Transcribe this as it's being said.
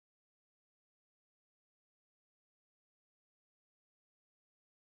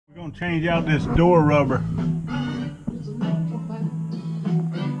Gonna change out this door rubber.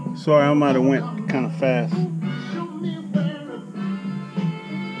 Sorry, I might have went kind of fast.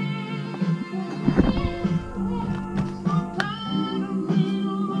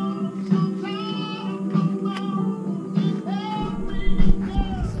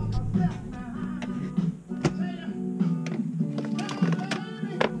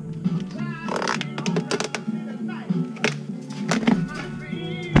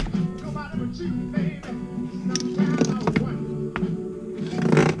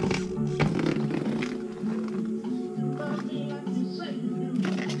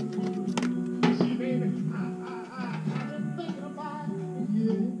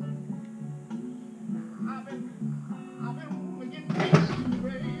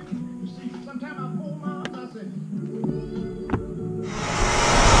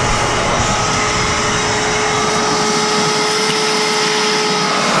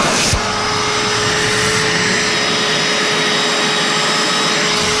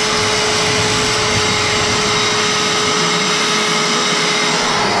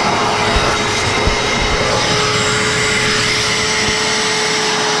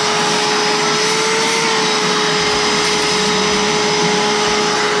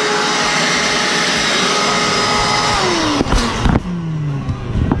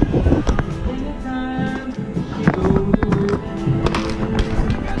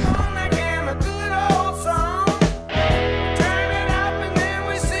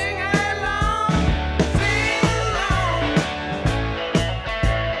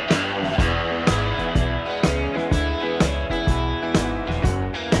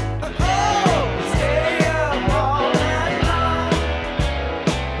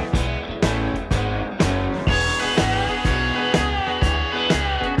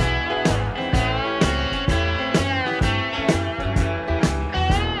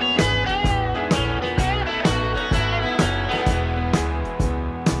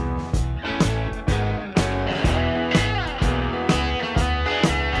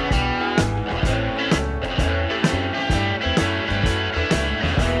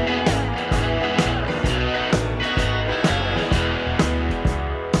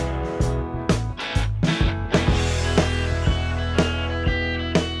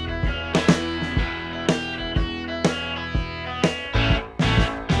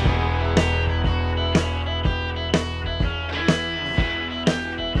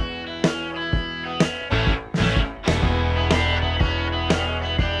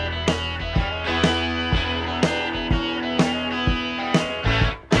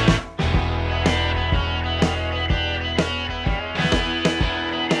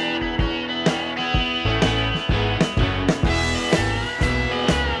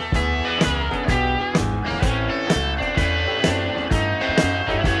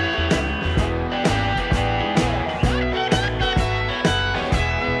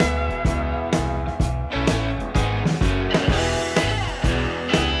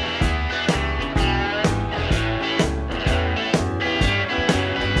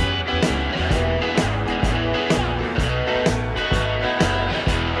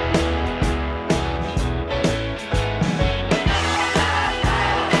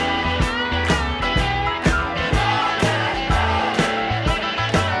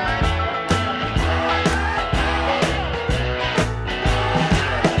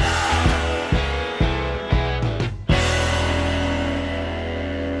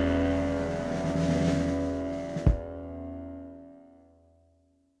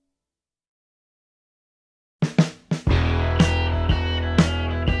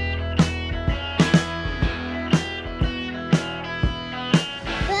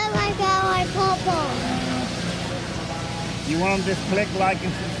 You want them to click like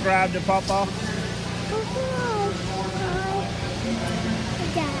and subscribe to Papa?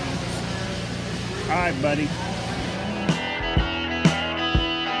 All right, buddy.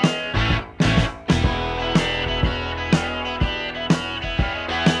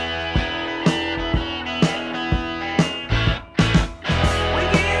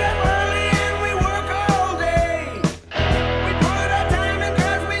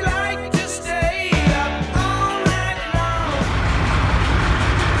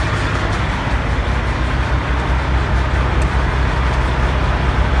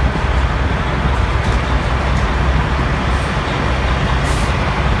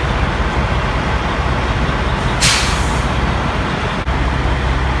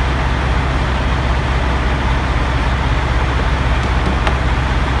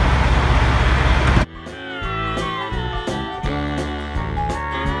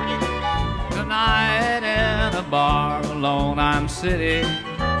 Bar alone I'm sitting,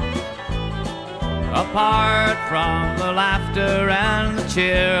 apart from the laughter and the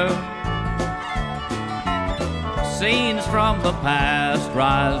cheer. Scenes from the past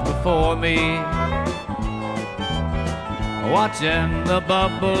rise before me, watching the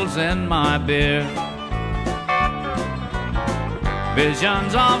bubbles in my beer.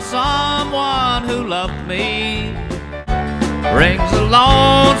 Visions of someone who loved me brings a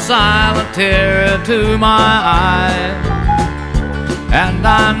lone silent tear to my eye, and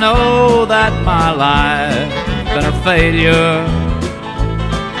I know that my life's been a failure,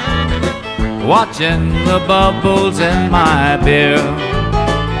 watching the bubbles in my beer.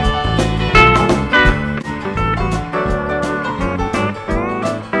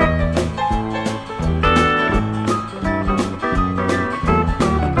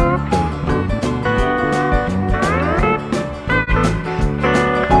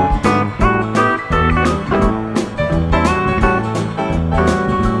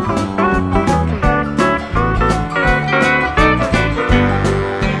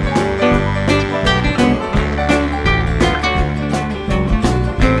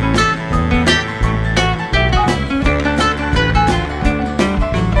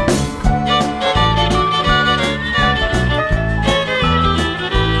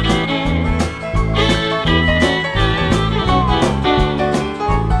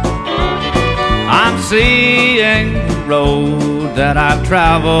 Seeing the road that I've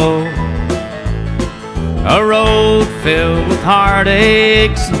traveled, a road filled with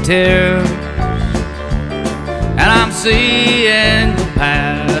heartaches and tears, and I'm seeing the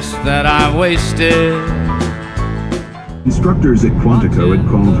past that I wasted. Instructors at Quantico had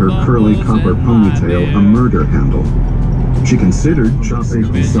called her curly copper ponytail a murder handle. She considered chopping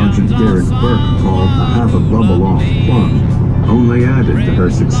Sergeant Derek Burke called a have a bubble off plug only added to her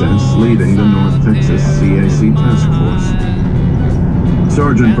success leading the North Texas CAC task force.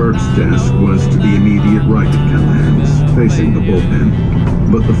 Sergeant Burke's desk was to the immediate right of Callahan's, facing the bullpen,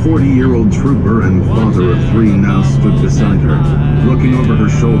 but the 40-year-old trooper and father of three now stood beside her, looking over her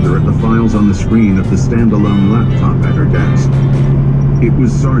shoulder at the files on the screen of the standalone laptop at her desk. It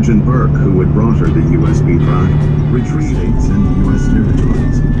was Sergeant Burke who had brought her the USB drive, retreat dates and U.S.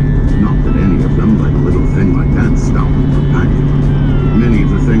 territories. Not that any of them let a little thing like that stop them from packing. Many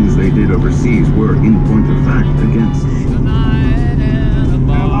of the things they did overseas were, in point of fact, against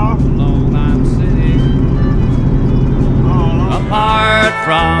apart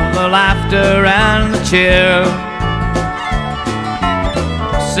from the laughter and the cheer.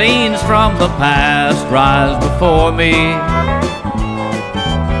 Scenes from the past rise before me,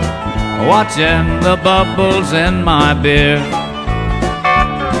 watching the bubbles in my beer.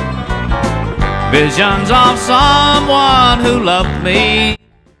 Visions of someone who loved me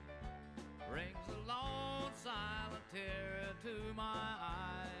brings a lone silent tear to my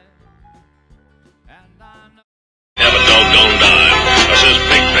eye, and I know. Have a doggone dime. I says,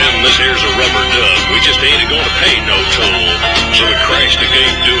 Big Ben, this here's a rubber duck. We just ain't gonna pay no toll. So we crashed the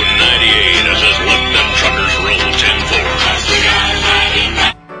gate doing 98. I says, let them truckers roll 10-4.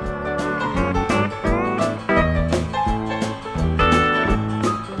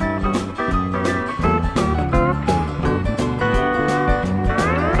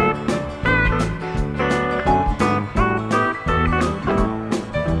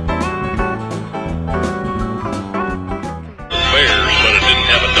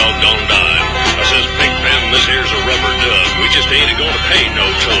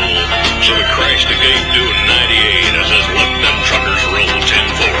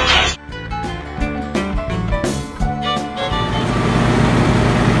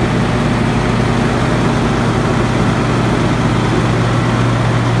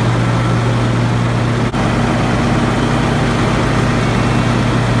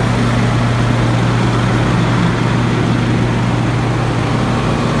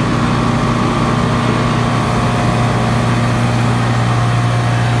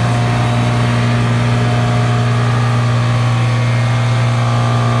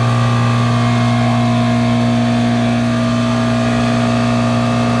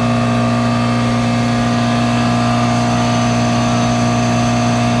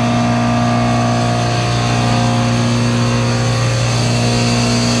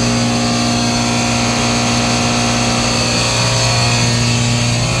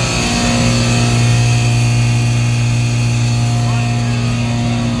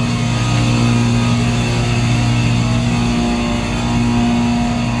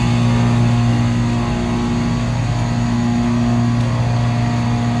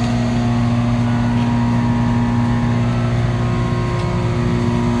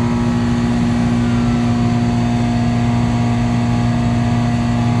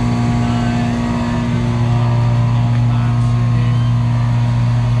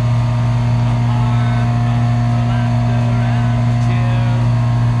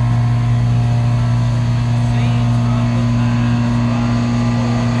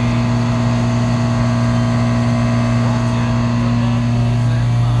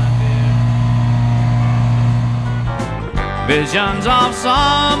 Visions of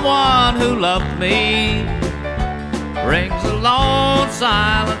someone who loved me brings a lone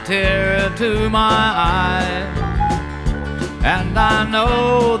silent tear to my eye, and I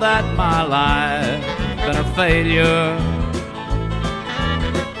know that my life's been a failure,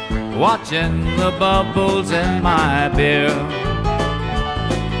 watching the bubbles in my beer.